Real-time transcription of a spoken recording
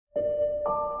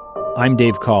I'm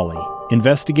Dave Cawley,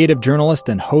 investigative journalist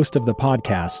and host of the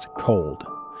podcast Cold.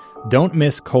 Don't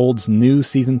miss Cold's new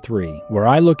Season 3, where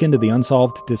I look into the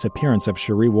unsolved disappearance of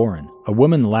Sheree Warren, a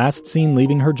woman last seen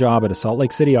leaving her job at a Salt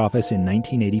Lake City office in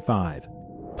 1985.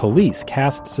 Police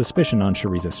cast suspicion on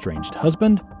Sheree's estranged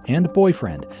husband and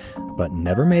boyfriend, but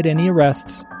never made any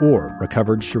arrests or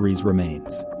recovered Sheree's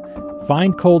remains.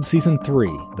 Find Cold Season 3,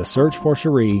 The Search for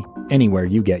Sheree, anywhere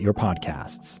you get your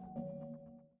podcasts.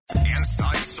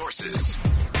 Inside Sources.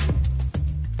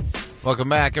 Welcome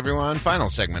back, everyone. Final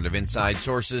segment of Inside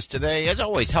Sources today. As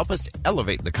always, help us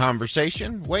elevate the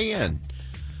conversation. Weigh in.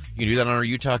 You can do that on our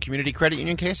Utah Community Credit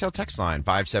Union KSL text line,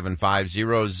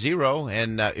 57500.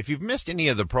 And if you've missed any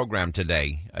of the program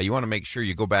today, you want to make sure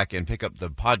you go back and pick up the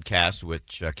podcast,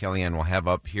 which Kellyanne will have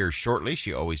up here shortly.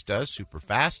 She always does, super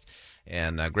fast.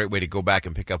 And a great way to go back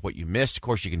and pick up what you missed. Of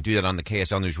course, you can do that on the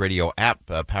KSL News Radio app,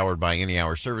 powered by Any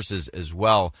Hour Services as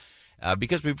well,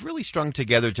 because we've really strung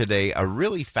together today a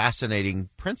really fascinating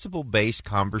principle-based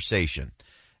conversation.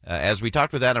 As we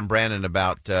talked with Adam Brannon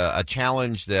about a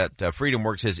challenge that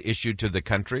FreedomWorks has issued to the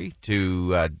country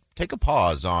to take a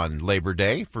pause on Labor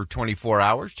Day for 24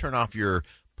 hours, turn off your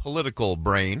political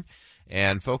brain,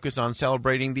 and focus on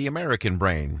celebrating the American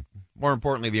brain. More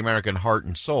importantly, the American heart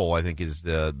and soul, I think, is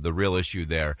the real issue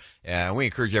there. And we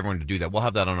encourage everyone to do that. We'll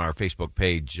have that on our Facebook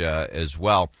page as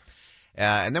well.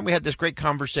 And then we had this great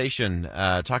conversation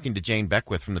talking to Jane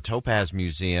Beckwith from the Topaz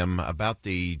Museum about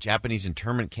the Japanese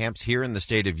internment camps here in the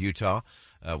state of Utah.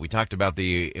 We talked about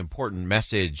the important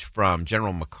message from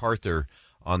General MacArthur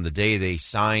on the day they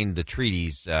signed the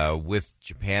treaties with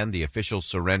Japan, the official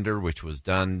surrender, which was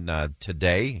done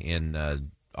today in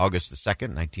August the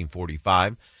 2nd,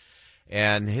 1945.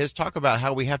 And his talk about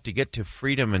how we have to get to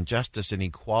freedom and justice and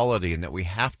equality, and that we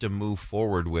have to move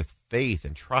forward with faith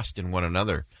and trust in one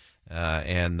another,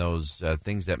 and those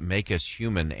things that make us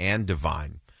human and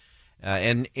divine.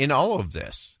 And in all of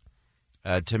this,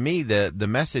 to me, the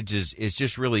message is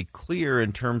just really clear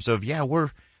in terms of,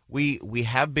 we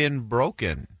have been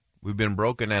broken. We've been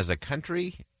broken as a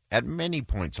country at many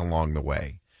points along the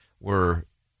way. We're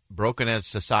broken as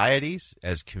societies,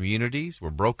 as communities. We're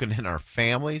broken in our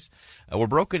families. We're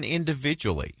broken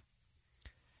individually.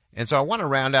 And so I want to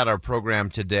round out our program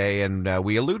today, and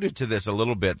we alluded to this a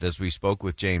little bit as we spoke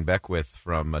with Jane Beckwith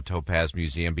from Topaz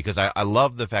Museum, because I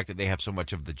love the fact that they have so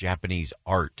much of the Japanese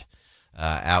art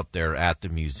out there at the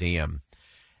museum.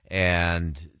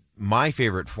 And my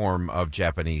favorite form of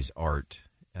Japanese art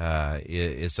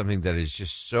is something that is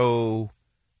just so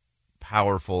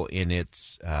powerful in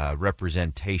its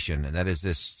representation, and that is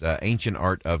this ancient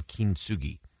art of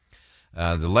kintsugi.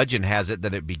 The legend has it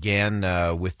that it began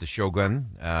with the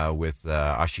shogun, with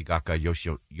Ashigaka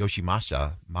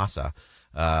Yoshimasa,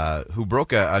 who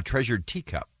broke a treasured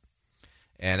teacup.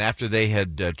 And after they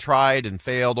had tried and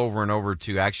failed over and over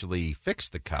to actually fix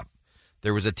the cup,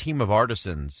 there was a team of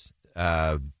artisans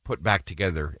put back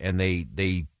together, and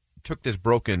they took this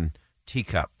broken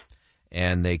teacup,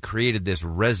 and they created this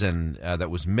resin that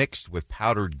was mixed with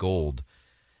powdered gold.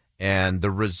 And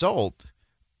the result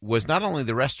was not only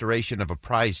the restoration of a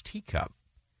prized teacup,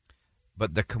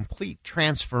 but the complete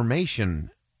transformation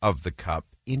of the cup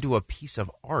into a piece of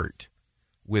art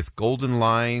with golden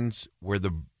lines where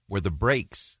the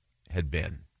breaks had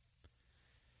been.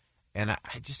 And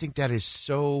I just think that is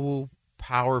so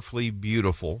powerfully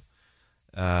beautiful,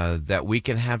 that we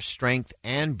can have strength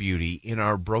and beauty in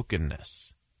our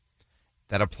brokenness.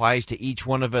 That applies to each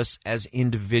one of us as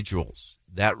individuals.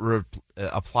 That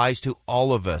applies to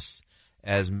all of us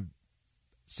as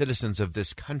citizens of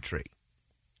this country.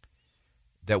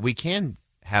 That we can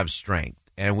have strength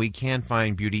and we can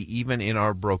find beauty even in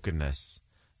our brokenness.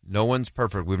 No one's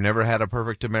perfect. We've never had a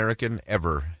perfect American,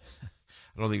 ever.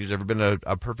 I don't think there's ever been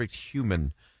a perfect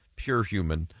human, pure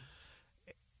human.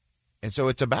 And so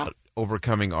it's about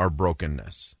overcoming our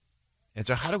brokenness. And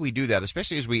so how do we do that,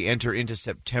 especially as we enter into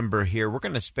September here? We're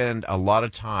going to spend a lot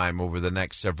of time over the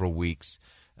next several weeks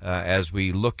as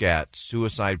we look at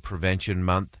Suicide Prevention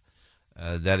Month.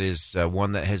 That is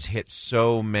one that has hit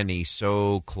so many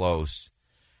so close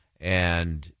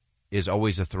and is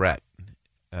always a threat,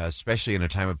 especially in a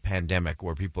time of pandemic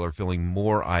where people are feeling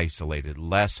more isolated,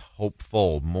 less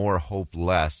hopeful, more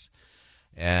hopeless,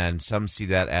 and some see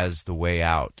that as the way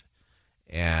out.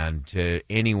 And to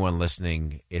anyone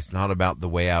listening, it's not about the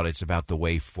way out, it's about the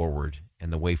way forward. And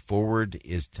the way forward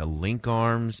is to link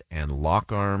arms and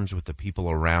lock arms with the people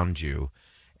around you.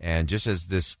 And just as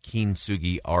this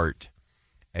kintsugi art,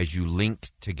 as you link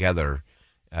together,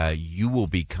 you will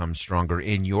become stronger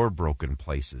in your broken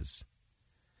places.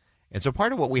 And so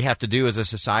part of what we have to do as a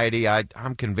society,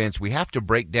 I'm convinced we have to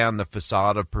break down the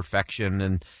facade of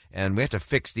perfection and we have to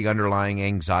fix the underlying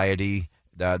anxiety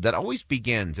that always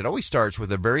begins. It always starts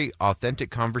with a very authentic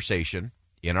conversation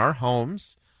in our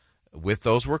homes, with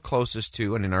those we're closest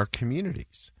to, and in our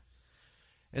communities.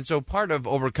 And so part of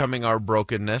overcoming our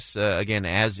brokenness, again,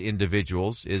 as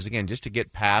individuals, is, again, just to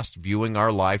get past viewing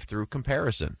our life through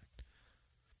comparison.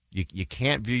 You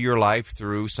can't view your life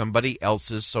through somebody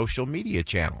else's social media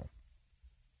channel.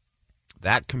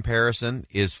 That comparison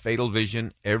is fatal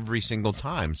vision every single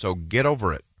time, so get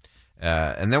over it.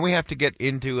 And then we have to get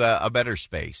into a better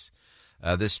space,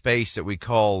 this space that we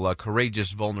call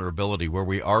courageous vulnerability, where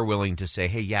we are willing to say,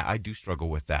 hey, yeah, I do struggle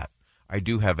with that. I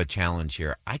do have a challenge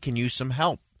here. I can use some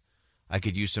help. I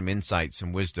could use some insight,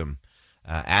 some wisdom.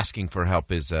 Asking for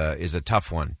help is a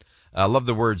tough one. I love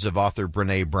the words of author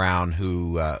Brené Brown,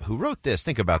 who wrote this.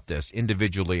 Think about this,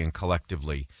 individually and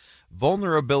collectively.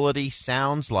 Vulnerability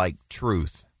sounds like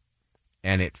truth,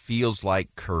 and it feels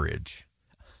like courage.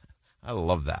 I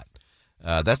love that.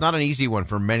 That's not an easy one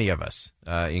for many of us,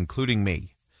 including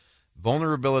me.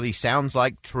 Vulnerability sounds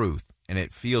like truth, and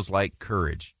it feels like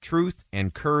courage. Truth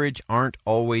and courage aren't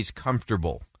always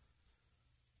comfortable,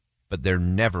 but they're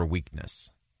never weakness.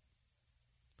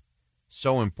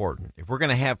 So important. If we're going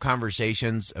to have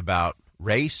conversations about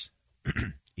race,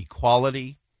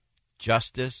 equality,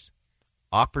 justice,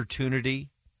 opportunity,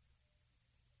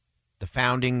 the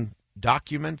founding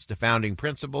documents, the founding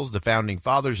principles, the founding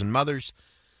fathers and mothers,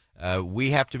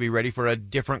 we have to be ready for a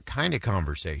different kind of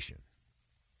conversation.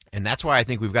 And that's why I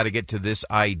think we've got to get to this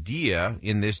idea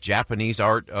in this Japanese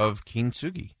art of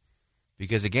kintsugi.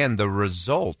 Because, again, the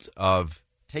result of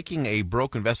taking a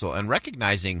broken vessel and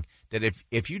recognizing that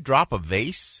if you drop a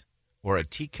vase or a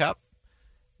teacup,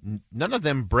 none of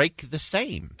them break the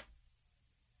same.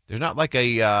 There's not like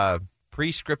a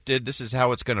pre-scripted, this is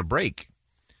how it's going to break.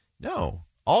 No,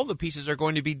 all the pieces are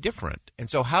going to be different. And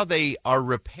so how they are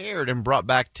repaired and brought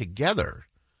back together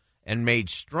and made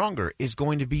stronger is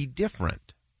going to be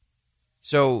different.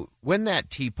 So when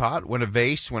that teapot, when a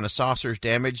vase, when a saucer is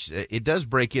damaged, it does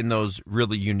break in those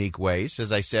really unique ways.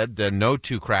 As I said, no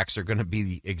two cracks are going to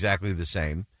be exactly the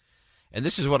same. And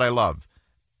this is what I love.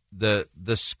 The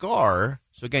scar,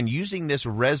 so again, using this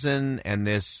resin and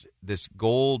this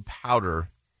gold powdered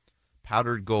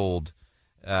gold,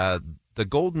 the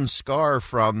golden scar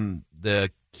from the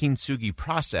kintsugi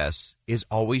process is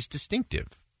always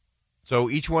distinctive. So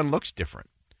each one looks different.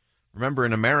 Remember,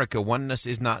 in America, oneness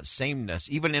is not sameness.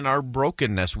 Even in our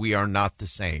brokenness, we are not the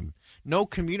same. No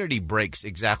community breaks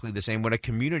exactly the same when a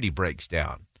community breaks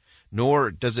down,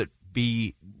 nor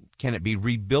can it be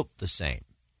rebuilt the same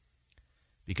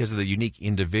because of the unique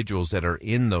individuals that are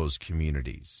in those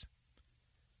communities.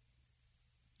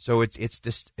 So it's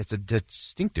a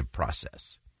distinctive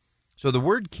process. So the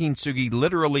word kintsugi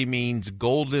literally means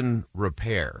golden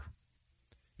repair.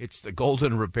 It's the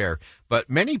golden repair. But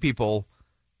many people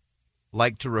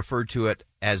like to refer to it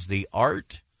as the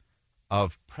art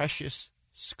of precious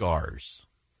scars.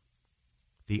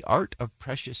 The art of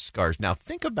precious scars. Now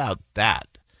think about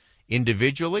that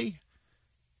individually.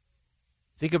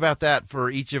 Think about that for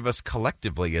each of us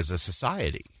collectively as a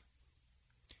society.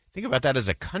 Think about that as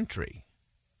a country.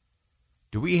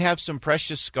 Do we have some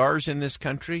precious scars in this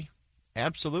country?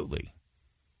 Absolutely.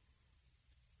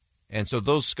 And so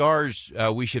those scars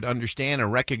we should understand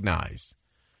and recognize.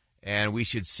 And we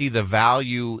should see the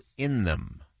value in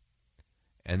them.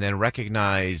 And then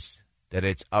recognize that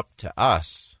it's up to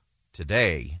us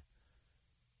today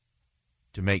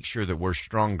to make sure that we're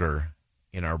stronger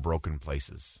in our broken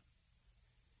places.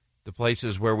 The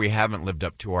places where we haven't lived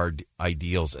up to our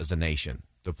ideals as a nation.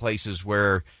 The places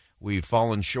where we've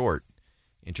fallen short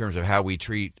in terms of how we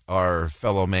treat our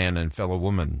fellow man and fellow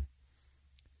woman.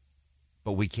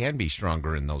 But we can be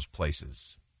stronger in those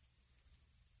places.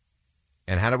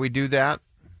 And how do we do that?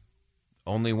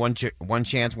 Only one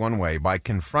chance, one way, by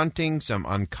confronting some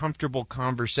uncomfortable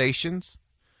conversations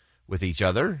with each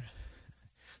other,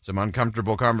 some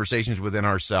uncomfortable conversations within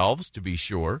ourselves, to be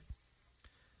sure.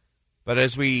 But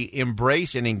as we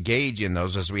embrace and engage in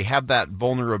those, as we have that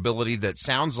vulnerability that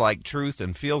sounds like truth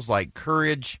and feels like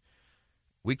courage,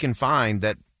 we can find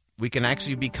that we can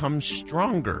actually become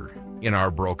stronger in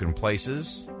our broken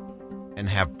places and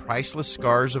have priceless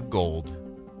scars of gold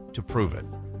to prove it.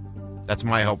 That's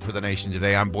my hope for the nation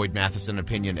today. I'm Boyd Matheson,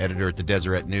 opinion editor at the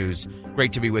Deseret News.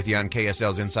 Great to be with you on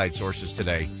KSL's Inside Sources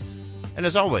today. And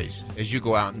as always, as you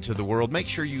go out into the world, make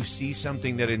sure you see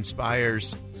something that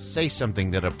inspires, say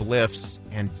something that uplifts,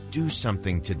 and do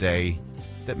something today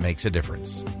that makes a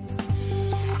difference.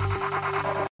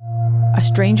 A A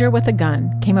stranger with a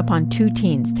gun came upon 2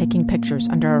 teens taking pictures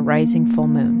under a rising full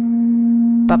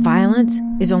moon. But violence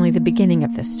is only the beginning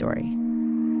of this story.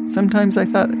 Sometimes I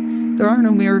thought, there are no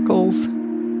miracles.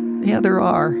 Yeah, there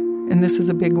are, and this is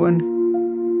a big one.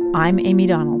 I'm Amy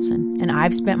Donaldson, and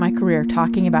I've spent my career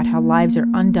talking about how lives are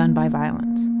undone by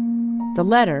violence. The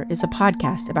Letter is a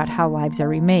podcast about how lives are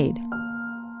remade.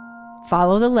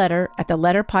 Follow The Letter at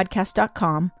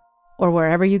theletterpodcast.com or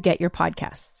wherever you get your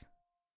podcasts.